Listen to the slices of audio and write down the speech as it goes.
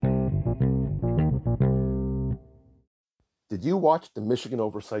Did you watch the Michigan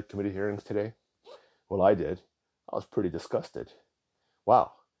Oversight Committee hearings today? Well, I did. I was pretty disgusted.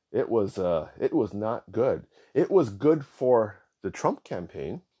 Wow, it was not good. It was good for the Trump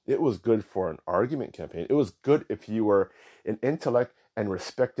campaign. It was good for an argument campaign. It was good if you were an intellect and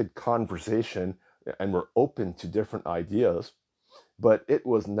respected conversation and were open to different ideas. But it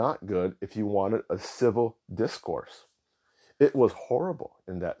was not good if you wanted a civil discourse. It was horrible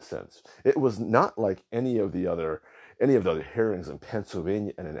in that sense. It was not like any of the other hearings in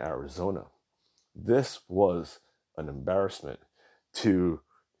Pennsylvania and in Arizona. This was an embarrassment to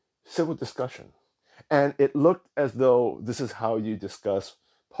civil discussion. And it looked as though this is how you discuss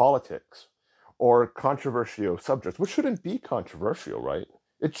politics or controversial subjects, which shouldn't be controversial, right?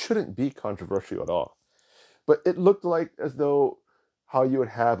 It shouldn't be controversial at all. But it looked like as though how you would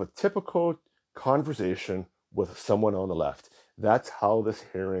have a typical conversation with someone on the left. That's how this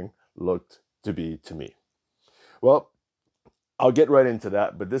hearing looked to be to me. Well, I'll get right into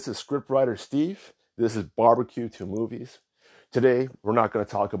that, but this is scriptwriter Steve. This is Barbecue to Movies. Today, we're not going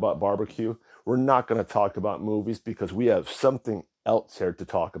to talk about barbecue. We're not going to talk about movies because we have something else here to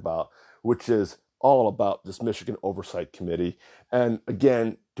talk about, which is all about this Michigan Oversight Committee. And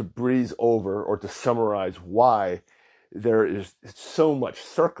again, to breeze over or to summarize why there is so much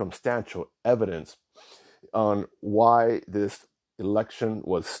circumstantial evidence on why this election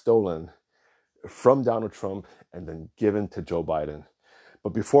was stolen from Donald Trump and then given to Joe Biden. But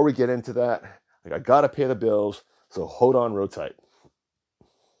before we get into that, I got to pay the bills, so hold on real tight.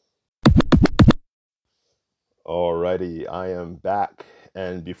 Alrighty, I am back.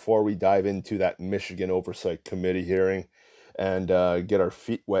 And before we dive into that Michigan Oversight Committee hearing and get our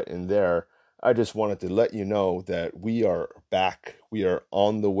feet wet in there, I just wanted to let you know that we are back. We are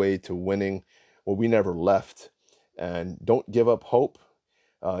on the way to winning. Well, we never left. And don't give up hope.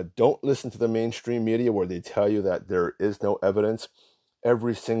 Don't listen to the mainstream media where they tell you that there is no evidence.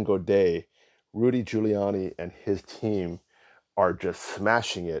 Every single day, Rudy Giuliani and his team are just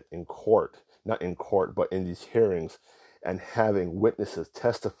smashing it in court. Not in court, but in these hearings, and having witnesses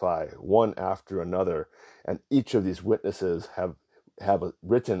testify one after another. And each of these witnesses have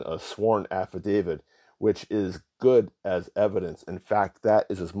written a sworn affidavit, which is good as evidence. In fact, that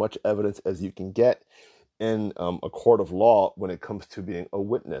is as much evidence as you can get in a court of law when it comes to being a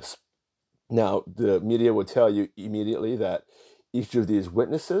witness. Now, the media will tell you immediately that each of these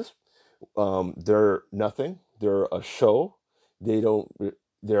witnesses, they're nothing. They're a show.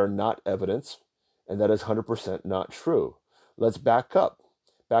 They're not evidence, and that is 100% not true. Let's back up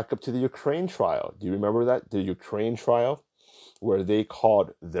to the Ukraine trial. Do you remember that? The Ukraine trial, where they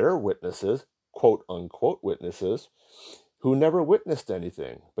called their witnesses, quote unquote witnesses, who never witnessed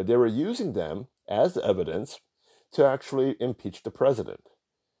anything, but they were using them as evidence to actually impeach the president.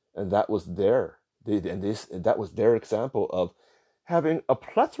 And that was that was their example of having a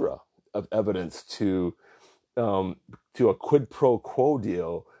plethora of evidence to a quid pro quo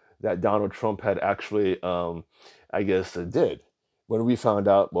deal that Donald Trump had actually, did. When we found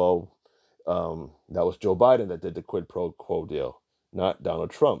out, that was Joe Biden that did the quid pro quo deal, not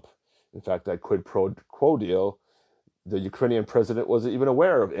Donald Trump. In fact, that quid pro quo deal, the Ukrainian president wasn't even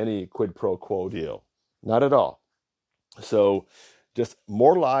aware of any quid pro quo deal. Not at all. So just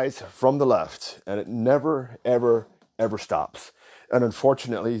more lies from the left, and it never, ever, ever stops. And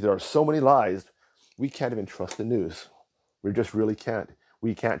unfortunately, there are so many lies, we can't even trust the news. We just really can't.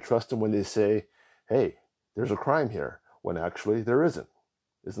 We can't trust them when they say, hey, there's a crime here, when actually there isn't.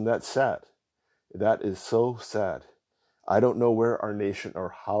 Isn't that sad? That is so sad. I don't know where our nation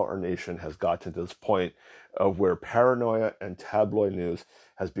or how our nation has gotten to this point of where paranoia and tabloid news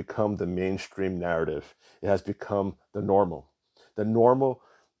has become the mainstream narrative. It has become the normal. The normal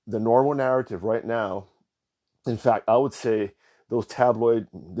narrative right now. In fact, I would say those tabloid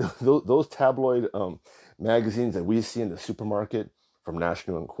magazines that we see in the supermarket, from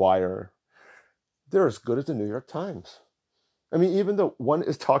National Enquirer, they're as good as the New York Times. I mean, even though one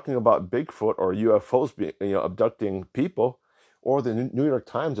is talking about Bigfoot or UFOs being, abducting people, or the New York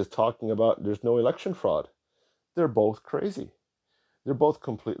Times is talking about there's no election fraud. They're both crazy. They're both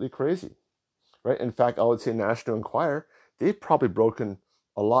completely crazy, right? In fact, I would say National Enquirer, they've probably broken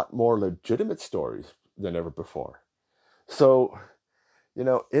a lot more legitimate stories than ever before. So,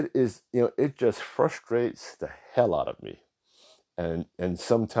 it just frustrates the hell out of me. And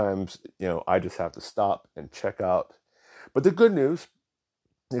sometimes, I just have to stop and check out. But the good news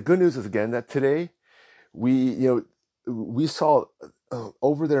is, again, that today we saw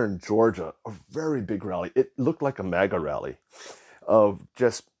over there in Georgia a very big rally. It looked like a MAGA rally of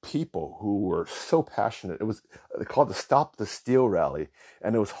just people who were so passionate. It was called the Stop the Steal rally,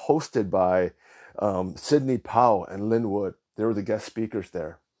 and it was hosted by Sidney Powell and Lin Wood. There were the guest speakers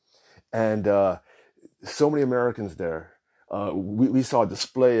there. And so many Americans there. We saw a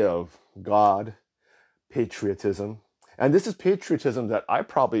display of God, patriotism. And this is patriotism that I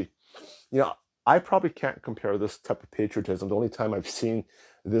probably can't compare this type of patriotism. The only time I've seen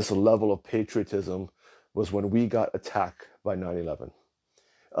this level of patriotism was when we got attacked by 9/11.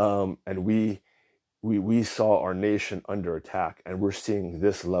 And we saw our nation under attack, and we're seeing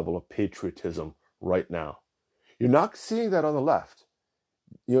this level of patriotism right now. You're not seeing that on the left.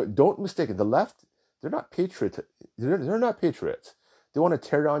 Don't mistake it. The left, they're not patriots. They're not patriots. They want to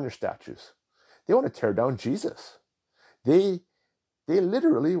tear down your statues. They want to tear down Jesus. They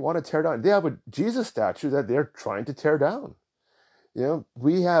literally want to tear down. They have a Jesus statue that they're trying to tear down.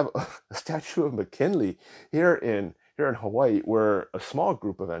 We have a statue of McKinley here in Hawaii, where a small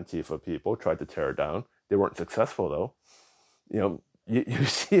group of Antifa people tried to tear it down. They weren't successful, though. You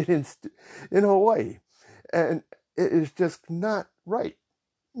see it in Hawaii, and it is just not right.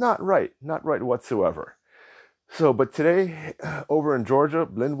 Not right whatsoever. So, but today, over in Georgia,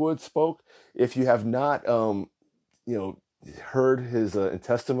 Linwood spoke. If you have not, heard his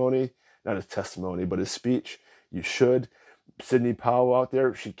testimony, not his testimony, but his speech, you should. Sidney Powell out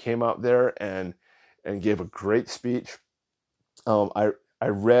there, she came out there and gave a great speech. I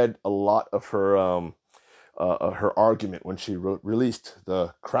read a lot of her argument when she released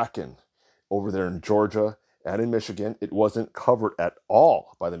the Kraken over there in Georgia and in Michigan. It wasn't covered at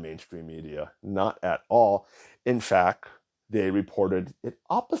all by the mainstream media, not at all. In fact, they reported it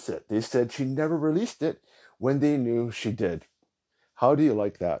opposite. They said she never released it when they knew she did. How do you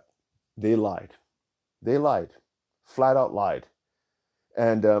like that? They lied. Flat out lied.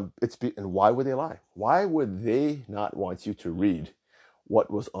 And and why would they lie? Why would they not want you to read what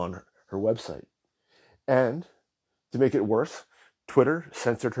was on her website? And to make it worse, Twitter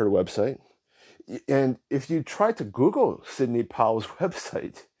censored her website. And if you tried to Google Sidney Powell's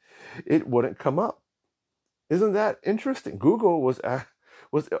website, it wouldn't come up. Isn't that interesting? Google was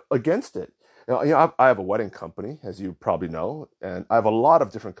against it. I have a wedding company, as you probably know, and I have a lot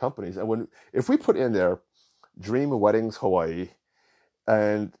of different companies. And if we put in there Dream Weddings Hawaii,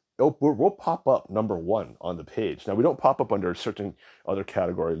 and we'll pop up number 1 on the page. Now, we don't pop up under certain other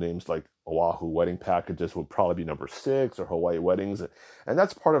category names like Oahu Wedding Packages will probably be number 6, or Hawaii Weddings, and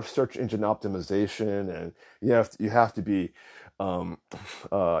that's part of search engine optimization. And you have to be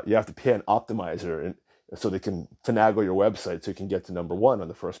you have to pay an optimizer so they can finagle your website so you can get to number 1 on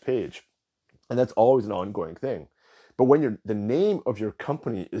the first page, and that's always an ongoing thing. But when the name of your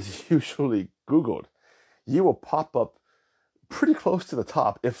company is usually Googled, you will pop up pretty close to the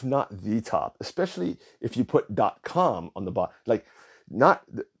top, if not the top, especially if you put .com on the bottom, like not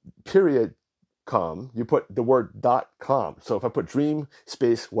period com, you put the word .com. So if I put dream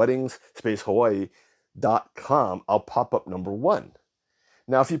space weddings space Hawaii.com, I'll pop up number 1.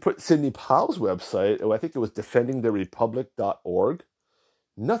 Now, if you put Sidney Powell's website, I think it was defendingtherepublic.org,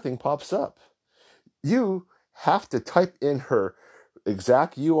 nothing pops up. You have to type in her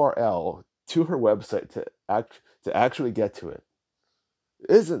exact URL to her website to actually get to it.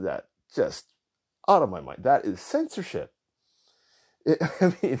 Isn't that just out of my mind? That is censorship.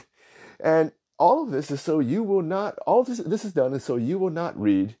 And all of this is so you will not, all this is done is so you will not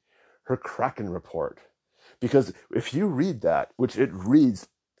read her Kraken report. Because if you read that, which it reads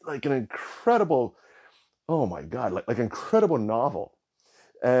like an incredible, oh my God, like incredible novel.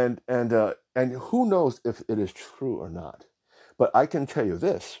 And who knows if it is true or not. But I can tell you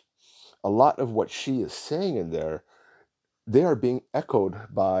this, a lot of what she is saying in there, they are being echoed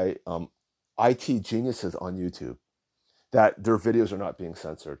by IT geniuses on YouTube, that their videos are not being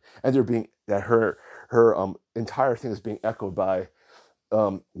censored, and that her entire thing is being echoed by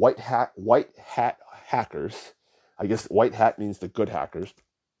white hat hackers. I guess white hat means the good hackers,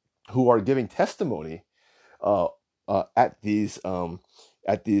 who are giving testimony at these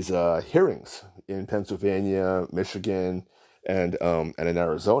hearings in Pennsylvania, Michigan, and in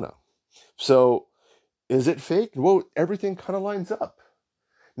Arizona. So, is it fake? Well, everything kind of lines up.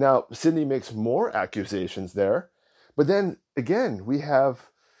 Now, Sidney makes more accusations there, but then again, we have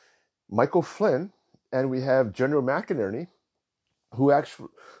Michael Flynn and we have General McInerney, who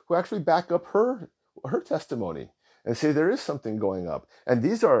actually back up her testimony and say there is something going up. And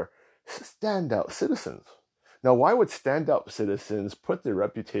these are standout citizens. Now, why would standout citizens put their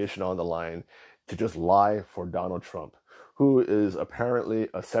reputation on the line to just lie for Donald Trump, who is apparently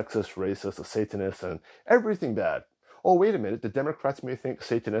a sexist, racist, a Satanist, and everything bad? Oh, wait a minute. The Democrats may think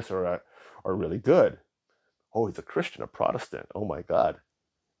Satanists are really good. Oh, he's a Christian, a Protestant. Oh my God,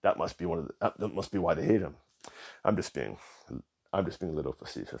 that must be that must be why they hate him. I'm just being a little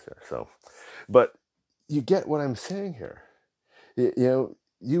facetious here. So, but you get what I'm saying here.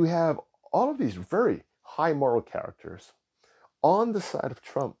 You have all of these very high moral characters on the side of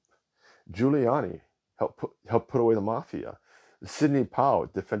Trump. Giuliani helped put away the mafia. Sidney Powell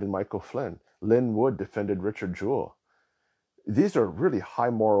defended Michael Flynn. Lynn Wood defended Richard Jewell. These are really high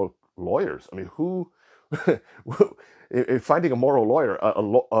moral lawyers. I mean, who finding a moral lawyer,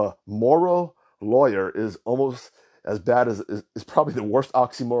 a moral lawyer is almost as bad as is probably the worst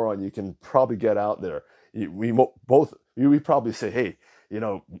oxymoron you can probably get out there. We probably say, hey,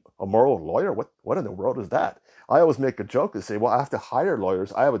 a moral lawyer, what in the world is that? I always make a joke and say, well, I have to hire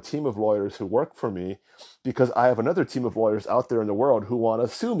lawyers. I have a team of lawyers who work for me because I have another team of lawyers out there in the world who want to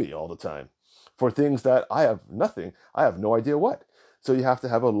sue me all the time for things that I have no idea what. So you have to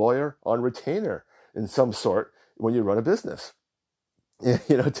have a lawyer on retainer in some sort when you run a business,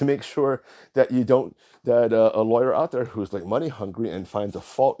 to make sure that a lawyer out there who's like money hungry and finds a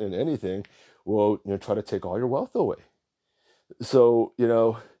fault in anything will try to take all your wealth away. So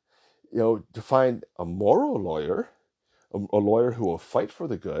to find a moral lawyer, a lawyer who will fight for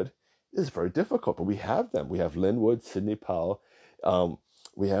the good, is very difficult. But we have them. We have Lynn Wood, Sidney Powell.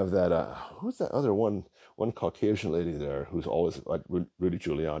 We have that. Who's that other one Caucasian lady there who's always like Rudy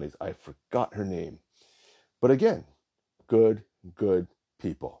Giuliani's? I forgot her name. But again, good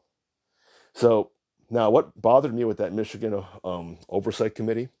people. So now, what bothered me with that Michigan Oversight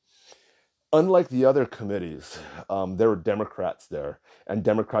Committee? Unlike the other committees, there were Democrats there, and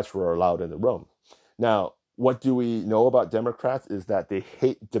Democrats were allowed in the room. Now, what do we know about Democrats is that they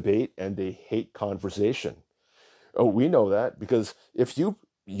hate debate and they hate conversation. Oh, we know that because if you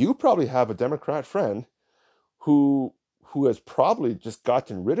probably have a Democrat friend who has probably just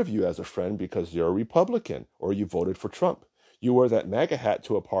gotten rid of you as a friend because you're a Republican or you voted for Trump. You wear that MAGA hat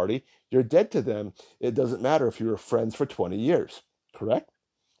to a party, you're dead to them. It doesn't matter if you were friends for 20 years, correct?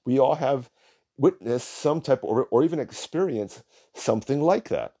 We all have witnessed some type or even experienced something like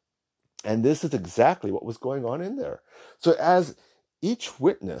that. And this is exactly what was going on in there. So as each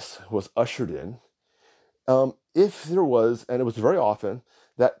witness was ushered in, if there was, and it was very often,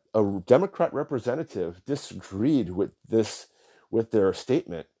 that a Democrat representative disagreed with their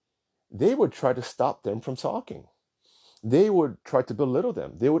statement, they would try to stop them from talking. They would try to belittle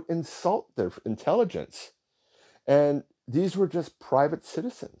them. They would insult their intelligence. And these were just private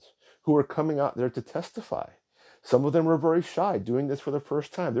citizens who were coming out there to testify. Some of them were very shy, doing this for the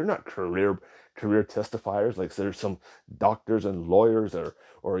first time. They're not career testifiers like there's some doctors and lawyers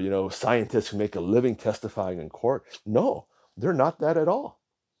or scientists who make a living testifying in court. No, they're not that at all.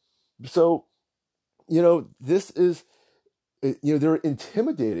 So, this is, they're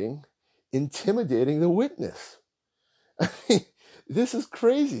intimidating the witness. This is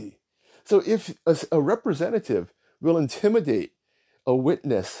crazy. So if a representative will intimidate a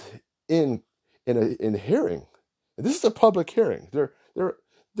witness in a hearing, and this is a public hearing,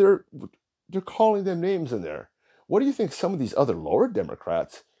 they're calling them names in there. What do you think some of these other lower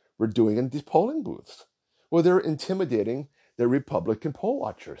Democrats were doing in these polling booths? Well, they're intimidating their Republican poll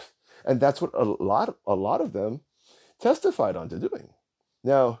watchers, and that's what a lot of them testified onto doing.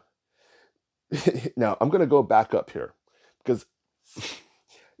 Now I'm going to go back up here because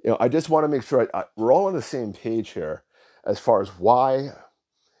I just want to make sure we're all on the same page here as far as the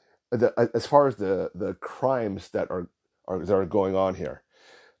crimes that are going on here.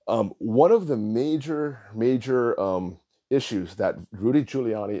 One of the major issues that Rudy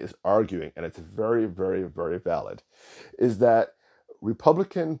Giuliani is arguing, and it's very, very, very valid, is that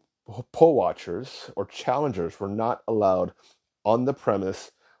Republican poll watchers or challengers were not allowed on the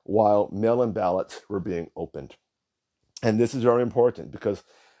premise while mail-in ballots were being opened. And this is very important because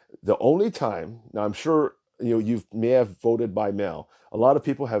the only time, now I'm sure you may have voted by mail. A lot of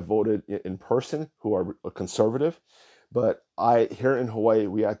people have voted in person who are conservative, but here in Hawaii,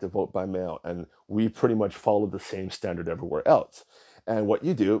 we had to vote by mail, and we pretty much follow the same standard everywhere else. And what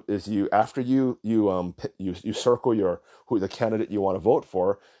you do is after you circle the candidate you want to vote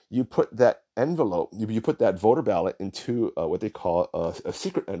for, you put that envelope, you put that voter ballot into what they call a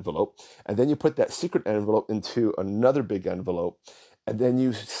secret envelope, and then you put that secret envelope into another big envelope, and then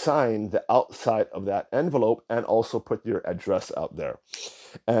you sign the outside of that envelope and also put your address out there.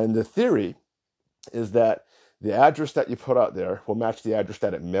 And the theory is that the address that you put out there will match the address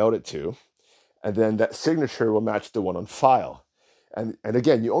that it mailed it to, and then that signature will match the one on file. And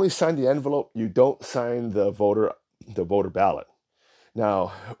again, you only sign the envelope, you don't sign the voter ballot.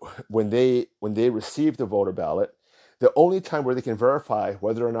 Now, when they receive the voter ballot, the only time where they can verify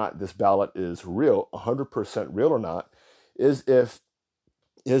whether or not this ballot is real, 100% real or not, is if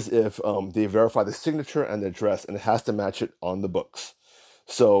they verify the signature and the address, and it has to match it on the books.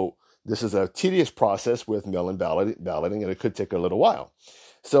 So This is a tedious process with mail-in balloting, and it could take a little while.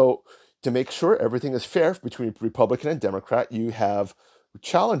 So to make sure everything is fair between Republican and Democrat, you have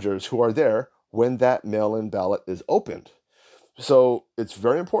challengers who are there when that mail-in ballot is opened. So it's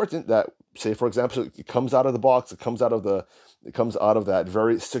very important that, say, for example, it comes out of the box, it comes out of that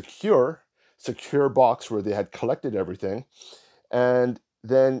very secure box where they had collected everything, and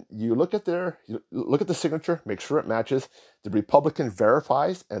then you look at the signature, make sure it matches. The Republican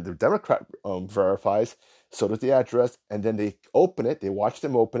verifies and the Democrat verifies. So does the address, and then they open it. They watch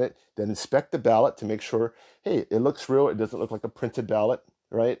them open it, then inspect the ballot to make sure, hey, it looks real. It doesn't look like a printed ballot,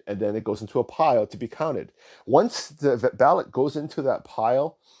 right? And then it goes into a pile to be counted. Once the ballot goes into that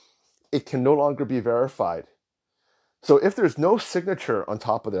pile, it can no longer be verified. So if there's no signature on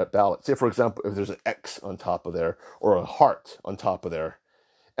top of that ballot, say, for example, if there's an X on top of there or a heart on top of there,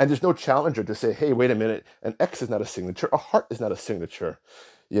 and there's no challenger to say, hey, wait a minute, an X is not a signature, a heart is not a signature,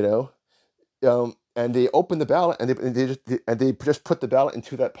 you know? And they open the ballot and they just put the ballot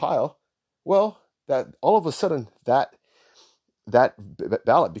into that pile. Well, that all of a sudden that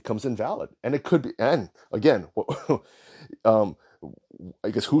ballot becomes invalid, and it could be. And again, I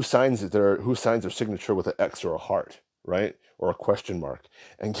guess who signs their signature with an X or a heart, right, or a question mark?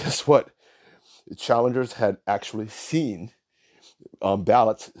 And guess what? The challengers had actually seen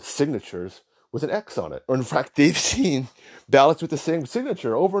ballots, signatures with an X on it. Or in fact, they've seen ballots with the same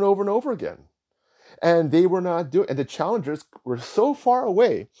signature over and over and over again. And they were not doing, and the challengers were so far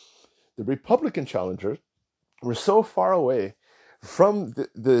away, the Republican challengers were so far away from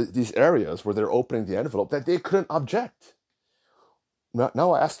these areas where they're opening the envelope that they couldn't object.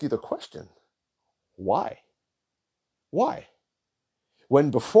 Now I ask you the question, why? Why? When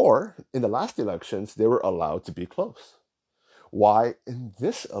before, in the last elections, they were allowed to be close. Why in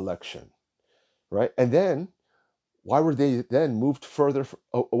this election, right? And then, why were they then moved further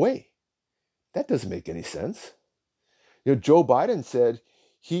away? That doesn't make any sense. Joe Biden said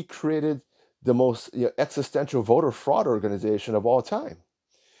he created the most existential voter fraud organization of all time.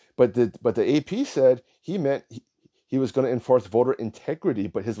 But the AP said he meant he was going to enforce voter integrity,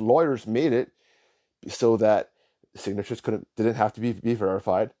 but his lawyers made it so that signatures didn't have to be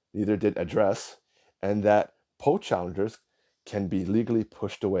verified, neither did address, and that poll challengers can be legally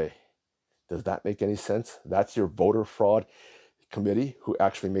pushed away. Does that make any sense? That's your voter fraud committee who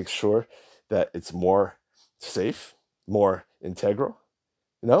actually makes sure that it's more safe, more integral?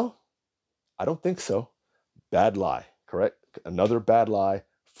 No, I don't think so. Bad lie, correct? Another bad lie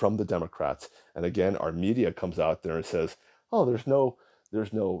from the Democrats. And again, our media comes out there and says, "Oh, there's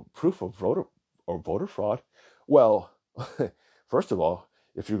no proof of voter fraud." Well, first of all,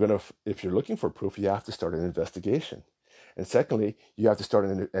 if you're looking for proof, you have to start an investigation. And secondly, you have to start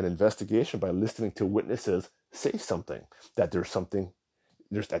an investigation by listening to witnesses say something, that there's something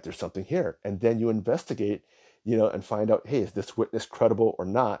here. And then you investigate, and find out, hey, is this witness credible or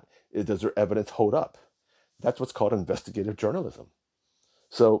not? Does their evidence hold up? That's what's called investigative journalism.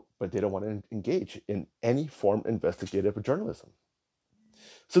 So, but they don't want to engage in any form of investigative journalism.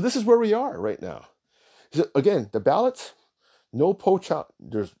 So this is where we are right now. So again, the ballots, no poll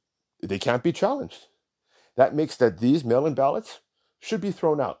they can't be challenged. That makes that these mail-in ballots should be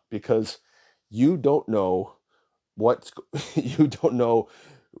thrown out, because you don't know you don't know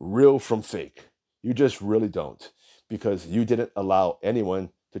real from fake. You just really don't, because you didn't allow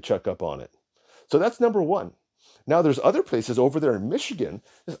anyone to check up on it. So that's number one. Now there's other places over there in Michigan.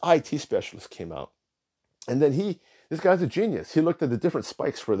 This IT specialist came out, and then this guy's a genius. He looked at the different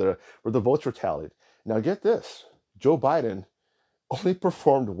spikes where the votes were tallied. Now get this, Joe Biden only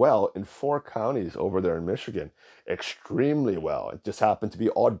performed well in 4 counties over there in Michigan, extremely well. It just happened to be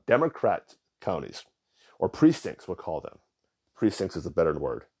all Democrat counties, or precincts, we'll call them. Precincts is a better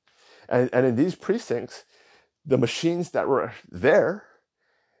word. And in these precincts, the machines that were there,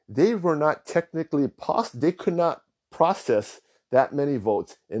 they were not technically they could not process that many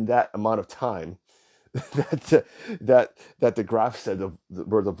votes in that amount of time that the graph said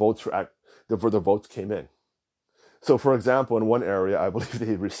where the votes came in. So, for example, in one area, I believe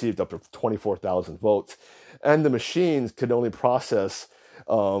they received up to 24,000 votes, and the machines could only process,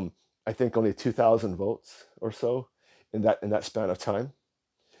 I think, only 2,000 votes or so in that span of time.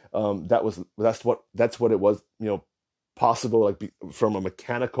 That's what it was, possible, like from a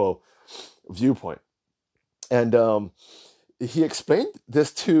mechanical viewpoint. And he explained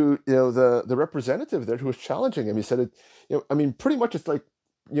this to the representative there who was challenging him. He said, pretty much it's like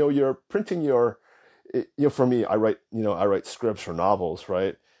you're printing your. For me, I write scripts for novels,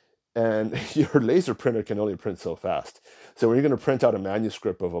 right? And your laser printer can only print so fast. So when you're going to print out a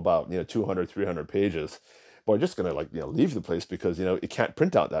manuscript of about 200, 300 pages, Well, you're just gonna leave the place because it can't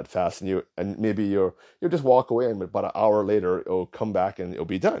print out that fast, and maybe you'll just walk away, and about an hour later it'll come back and it'll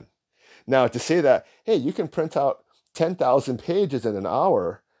be done. Now, to say that, hey, you can print out 10,000 pages in an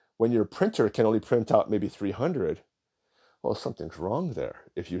hour when your printer can only print out maybe 300, well, something's wrong there.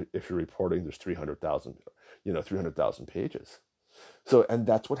 If you're reporting there's 300,000 pages. So, and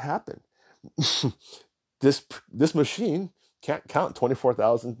that's what happened. This machine can't count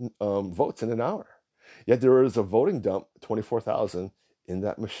 24,000 votes in an hour. Yet there is a voting dump, 24,000 in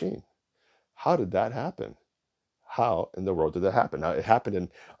that machine. How did that happen? How in the world did that happen? Now, it happened in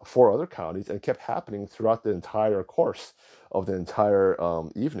 4 other counties and kept happening throughout the entire course of the entire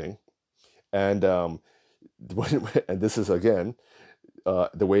evening. And and this is, again,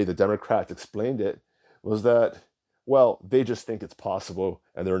 the way the Democrats explained it was that, well, they just think it's possible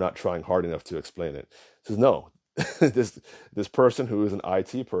and they're not trying hard enough to explain it. It says, no, this person who is an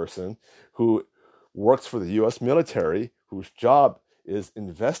IT person who works for the U.S. military, whose job is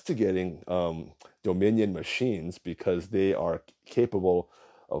investigating Dominion machines because they are capable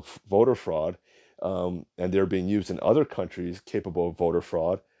of voter fraud, and they're being used in other countries capable of voter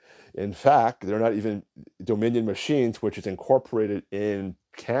fraud. In fact, they're not even Dominion machines, which is incorporated in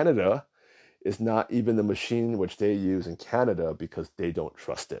Canada, is not even the machine which they use in Canada because they don't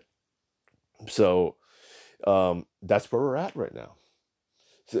trust it. So that's where we're at right now.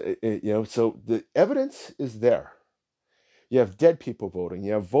 So, so the evidence is there. You have dead people voting.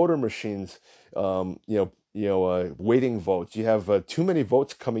 You have voter machines, waiting votes. You have too many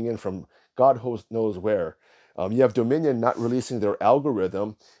votes coming in from God knows where. You have Dominion not releasing their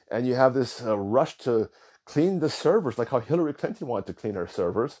algorithm, and you have this rush to clean the servers, like how Hillary Clinton wanted to clean her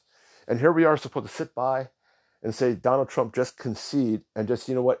servers. And here we are supposed to sit by and say Donald Trump just concede and just,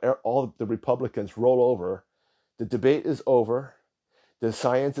 all the Republicans roll over. The debate is over. The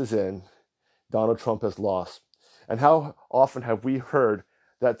science is in. Donald Trump has lost. And how often have we heard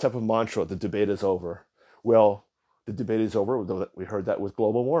that type of mantra, the debate is over? Well, the debate is over. We heard that with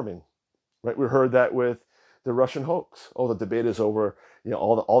global warming, right? We heard that with the Russian hoax. Oh, the debate is over.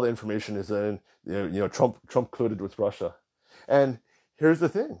 All the information is in. Trump colluded with Russia. And here's the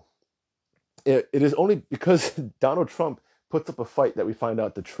thing. It is only because Donald Trump puts up a fight that we find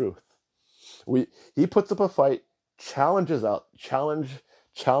out the truth. He puts up a fight, challenges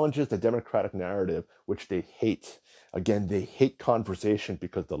the Democratic narrative, which they hate. Again, they hate conversation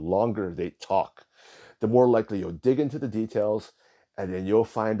because the longer they talk, the more likely you'll dig into the details, and then you'll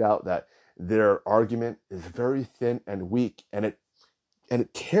find out that their argument is very thin and weak, and it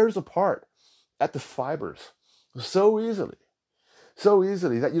tears apart at the fibers so easily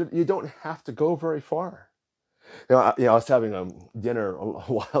that you don't have to go very far. I was having dinner a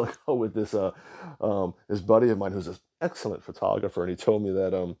while ago with this buddy of mine who's an excellent photographer, and he told me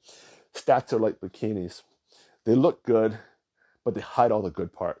that stats are like bikinis. They look good, but they hide all the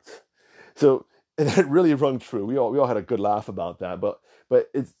good parts. So, and that really rung true. We all had a good laugh about that. But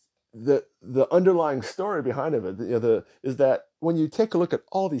it's the underlying story behind it is that when you take a look at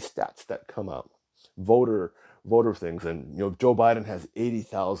all these stats that come out, voter things, and Joe Biden has 80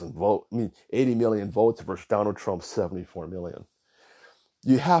 million votes versus Donald Trump's 74 million.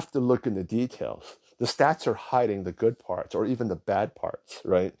 You have to look in the details. The stats are hiding the good parts or even the bad parts,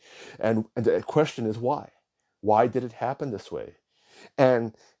 right? And the question is why? Why did it happen this way?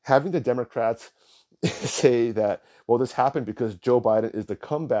 And having the Democrats say that, well, this happened because Joe Biden is the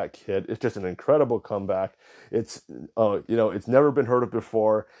comeback kid. It's just an incredible comeback. It's it's never been heard of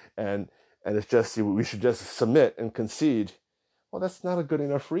before, and it's just we should just submit and concede. Well, that's not a good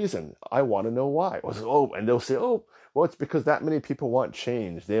enough reason. I want to know why. And they'll say, well, it's because that many people want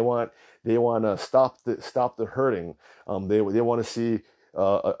change. They want to stop the hurting. They want to see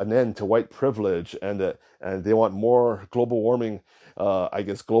an end to white privilege, and they want more global warming.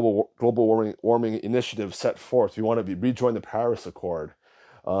 Global warming initiatives set forth. We want to rejoin the Paris Accord.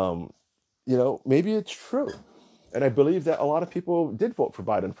 Maybe it's true, and I believe that a lot of people did vote for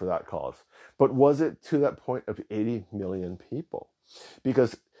Biden for that cause. But was it to that point of 80 million people?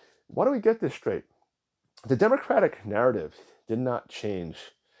 Because why don't we get this straight? The Democratic narrative did not change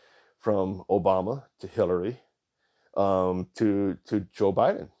from Obama to Hillary to Joe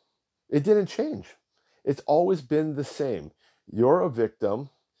Biden. It didn't change. It's always been the same. You're a victim.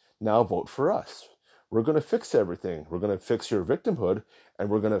 Now vote for us. We're going to fix everything. We're going to fix your victimhood, and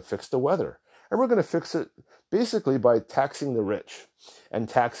we're going to fix the weather. And we're going to fix it basically by taxing the rich and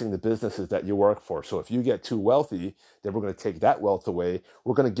taxing the businesses that you work for. So if you get too wealthy, then we're going to take that wealth away.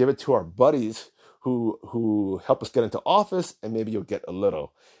 We're going to give it to our buddies who help us get into office, and maybe you'll get a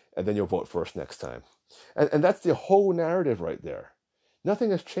little, and then you'll vote for us next time. And that's the whole narrative right there.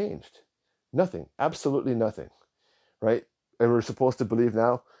 Nothing has changed. Nothing. Absolutely nothing. Right? And we're supposed to believe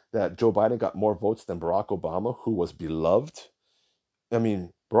now that Joe Biden got more votes than Barack Obama, who was beloved. I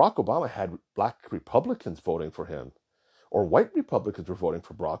mean, Barack Obama had black Republicans voting for him, or white Republicans were voting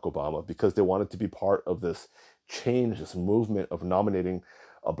for Barack Obama because they wanted to be part of this change, this movement of nominating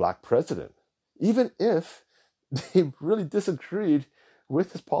a black president, even if they really disagreed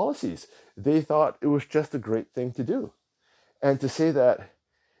with his policies. They thought it was just a great thing to do. And to say that,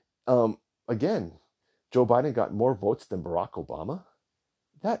 um, again, Joe Biden got more votes than Barack Obama,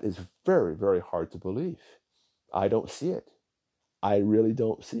 that is very, very hard to believe. I don't see it. I really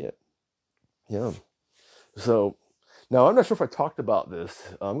don't see it. Yeah. So now I'm not sure if I talked about this.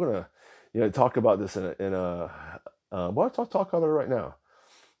 I'm gonna, talk about this well, I'll talk about it right now.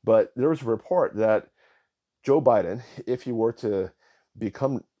 But there was a report that Joe Biden, if he were to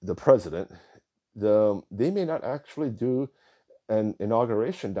become the president, they may not actually do an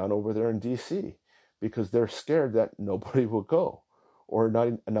inauguration down over there in D.C. because they're scared that nobody will go, or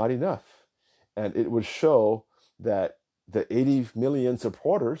not enough, and it would show that the 80 million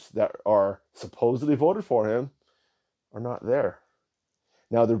supporters that are supposedly voted for him are not there.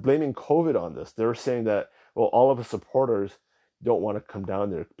 Now they're blaming COVID on this. They're saying that, well, all of the supporters don't want to come down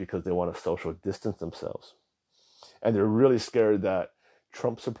there because they want to social distance themselves, and they're really scared that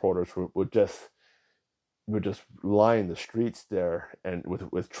Trump supporters would just line the streets there and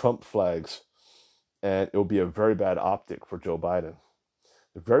with Trump flags, and it will be a very bad optic for Joe Biden.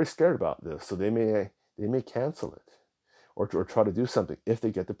 They're very scared about this, so they may cancel it or try to do something if they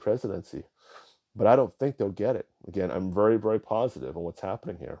get the presidency. But I don't think they'll get it. Again, I'm very, very positive on what's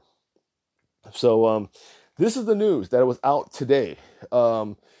happening here. So this is the news that was out today.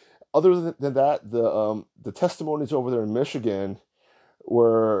 Other than that, the testimonies over there in Michigan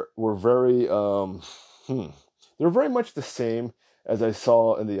were very they're very much the same as I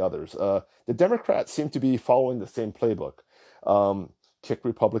saw in the others. The Democrats seem to be following the same playbook. Kick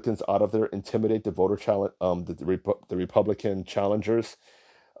Republicans out of there, intimidate the voter challenge, the Republican challengers,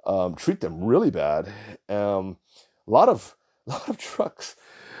 treat them really bad. A lot of trucks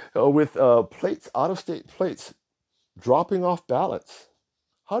with plates, out-of-state plates, dropping off ballots.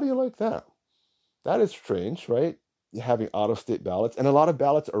 How do you like that? That is strange, right? Having out-of-state ballots, and a lot of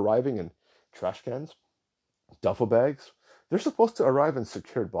ballots arriving in trash cans, duffel bags. They're supposed to arrive in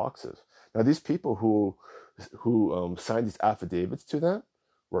secured boxes. Now, these people who signed these affidavits to them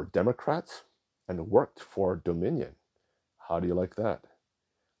were Democrats and worked for Dominion. How do you like that?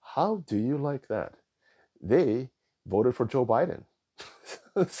 How do you like that? They voted for Joe Biden.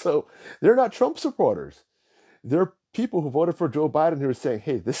 So they're not Trump supporters. They're people who voted for Joe Biden who are saying,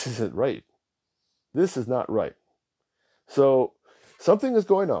 hey, this isn't right. This is not right. So something is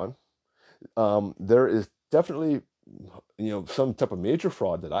going on. There is definitely, some type of major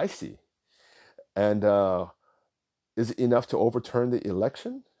fraud that I see. And is it enough to overturn the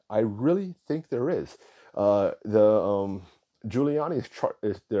election? I really think there is. Giuliani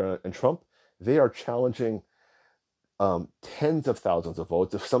is there, and Trump, they are challenging tens of thousands of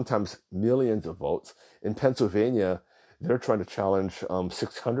votes, if sometimes millions of votes. In Pennsylvania, they're trying to challenge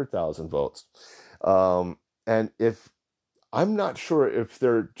 600,000 votes. And if I'm not sure if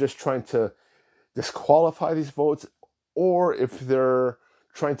they're just trying to disqualify these votes or if they're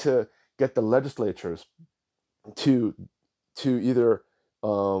trying to get the legislatures to either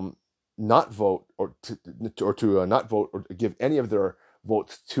not vote or to not vote or give any of their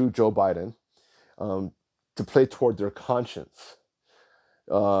votes to Joe Biden, to play toward their conscience,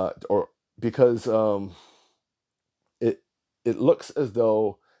 or because it looks as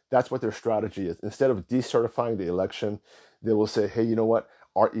though that's what their strategy is. Instead of decertifying the election, they will say, hey, you know what?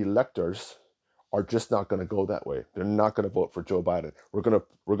 Our electors are just not going to go that way. They're not going to vote for Joe Biden. We're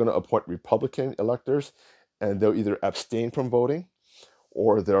going to appoint Republican electors, and they'll either abstain from voting,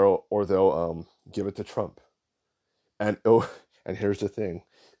 or they'll give it to Trump. And here's the thing: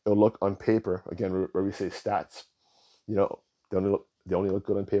 it'll look on paper, again, where we say stats. They only look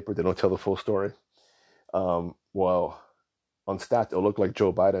good on paper. They don't tell the full story. Well, on stats, it'll look like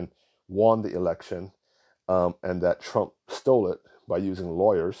Joe Biden won the election, and that Trump stole it by using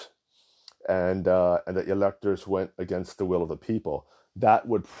lawyers, and the electors went against the will of the people. That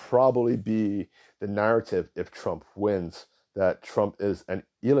would probably be the narrative if Trump wins, that Trump is an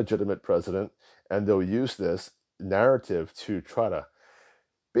illegitimate president, and they'll use this narrative to try to,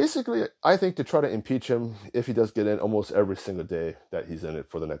 basically, I think, to try to impeach him if he does get in almost every single day that he's in it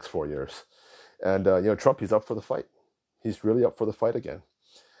for the next 4 years. And, Trump, he's up for the fight. He's really up for the fight again.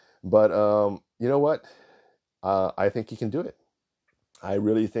 But you know what? I think he can do it. I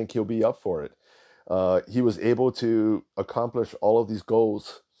really think he'll be up for it. He was able to accomplish all of these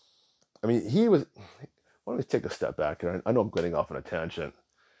goals I mean, he was. Let me take a step back, and I know I'm getting off on a tangent,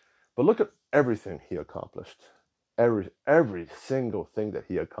 but look at everything he accomplished. Every single thing that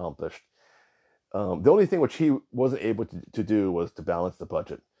he accomplished. The only thing which he wasn't able to do was to balance the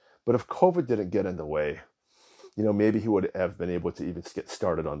budget. But if COVID didn't get in the way, maybe he would have been able to even get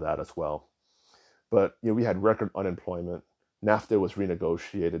started on that as well. But we had record unemployment. NAFTA was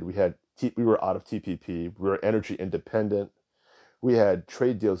renegotiated. We were out of TPP. We were energy independent. We had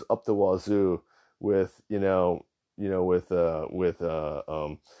trade deals up the wazoo with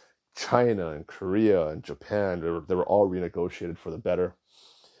China and Korea and Japan. They were all renegotiated for the better.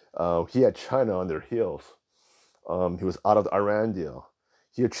 He had China on their heels. He was out of the Iran deal.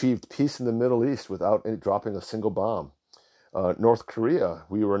 He achieved peace in the Middle East without dropping a single bomb. North Korea,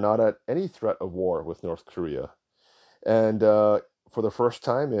 we were not at any threat of war with North Korea. And for the first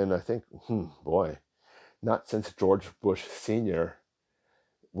time in, I think, not since George Bush Sr.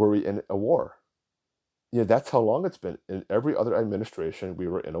 were we in a war. That's how long it's been. In every other administration, we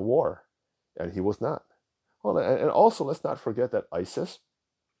were in a war, and he was not. Well, and also, let's not forget that ISIS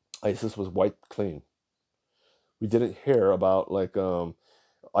was wiped clean. We didn't hear about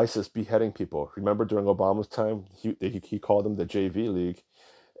ISIS beheading people. Remember during Obama's time, he called them the JV League,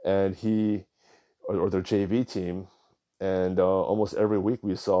 and or their JV team, and almost every week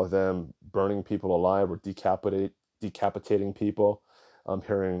we saw them burning people alive or decapitating people. I'm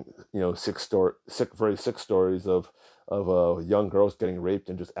hearing very sick stories of young girls getting raped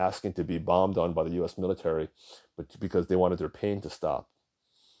and just asking to be bombed on by the U.S. military, but because they wanted their pain to stop,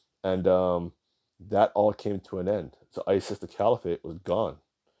 and that all came to an end. So ISIS, the caliphate, was gone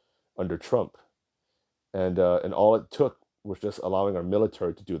under Trump, and all it took was just allowing our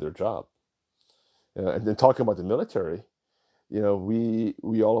military to do their job. And then talking about the military,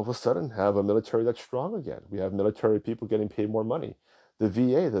 we all of a sudden have a military that's strong again. We have military people getting paid more money. The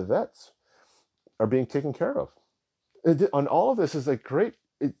VA, the vets, are being taken care of. And all of this is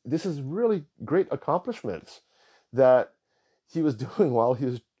this is really great accomplishments that he was doing while he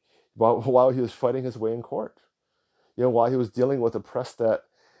was fighting his way in court. While he was dealing with a press that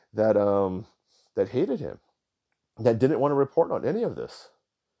hated him, that didn't want to report on any of this.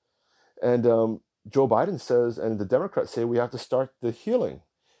 And Joe Biden says, and the Democrats say, we have to start the healing.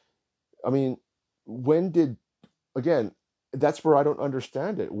 I mean, that's where I don't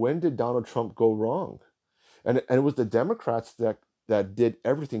understand it. When did Donald Trump go wrong? And it was the Democrats that did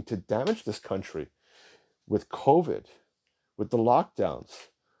everything to damage this country with COVID, with the lockdowns,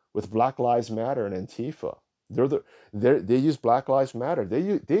 with Black Lives Matter and Antifa. They used Black Lives Matter. They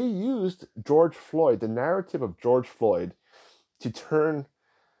used George Floyd, the narrative of George Floyd, to turn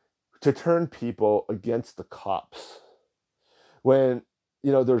people against the cops. When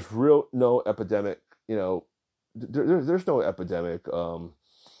there's no epidemic. There's no epidemic.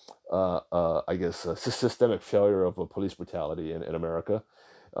 I guess systemic failure of police brutality in America.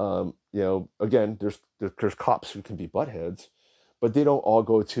 Again, there's cops who can be buttheads, but they don't all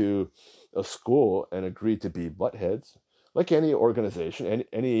go to a school and agree to be buttheads. Like any organization,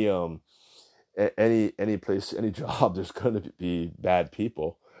 any place, any job, there's going to be bad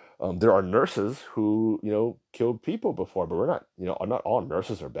people. There are nurses who killed people before, but we're not. Not all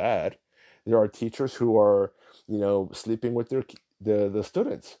nurses are bad. There are teachers who are sleeping with the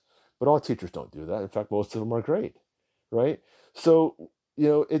students, but all teachers don't do that. In fact, most of them are great, right? So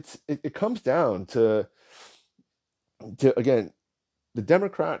it comes down to again, the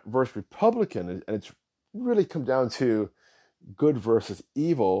Democrat versus Republican, and it's really come down to good versus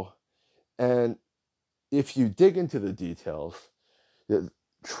evil. And if you dig into the details,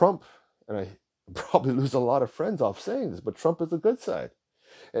 Trump, and I probably lose a lot of friends off saying this, but Trump is the good side,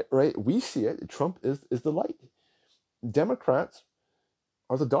 right? We see it. Trump is the light. Democrats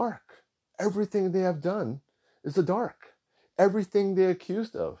are the dark. Everything they have done is the dark. Everything they're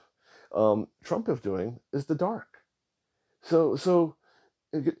accused of, Trump of doing, is the dark. So,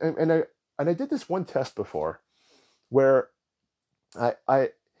 and I did this one test before, where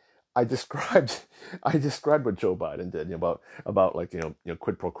I described what Joe Biden did about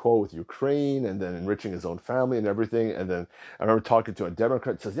quid pro quo with Ukraine, and then enriching his own family and everything. And then I remember talking to a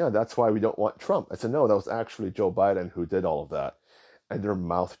Democrat that says, yeah, that's why we don't want Trump. I said, no, that was actually Joe Biden who did all of that. And their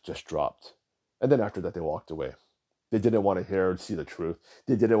mouth just dropped. And then after that, they walked away. They didn't want to hear or see the truth.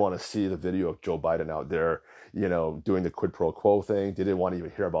 They didn't want to see the video of Joe Biden out there, doing the quid pro quo thing. They didn't want to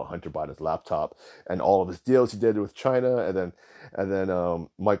even hear about Hunter Biden's laptop and all of his deals he did with China. And then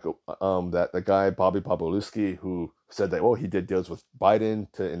Michael, that guy Bobby Bobulinski, who said that he did deals with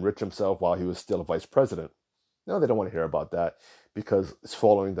Biden to enrich himself while he was still a vice president. No, they don't want to hear about that, because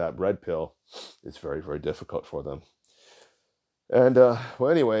swallowing that red pill is very, very difficult for them. And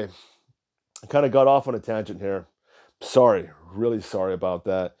anyway. I kind of got off on a tangent here. Sorry, really sorry about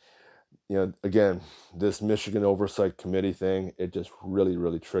that. Again, this Michigan Oversight Committee thing, it just really,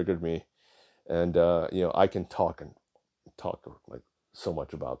 really triggered me. And, I can talk and talk like so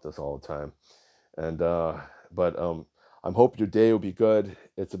much about this all the time. And, but I'm hoping your day will be good.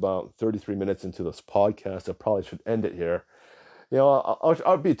 It's about 33 minutes into this podcast. I probably should end it here.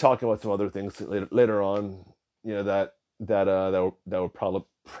 I'll be talking about some other things later on, that would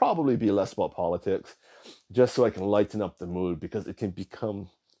probably be less about politics, just so I can lighten up the mood, because it can become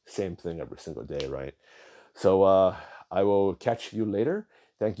same thing every single day, right? So I will catch you later.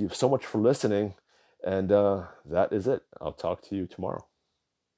 Thank you so much for listening, and that is it. I'll talk to you tomorrow.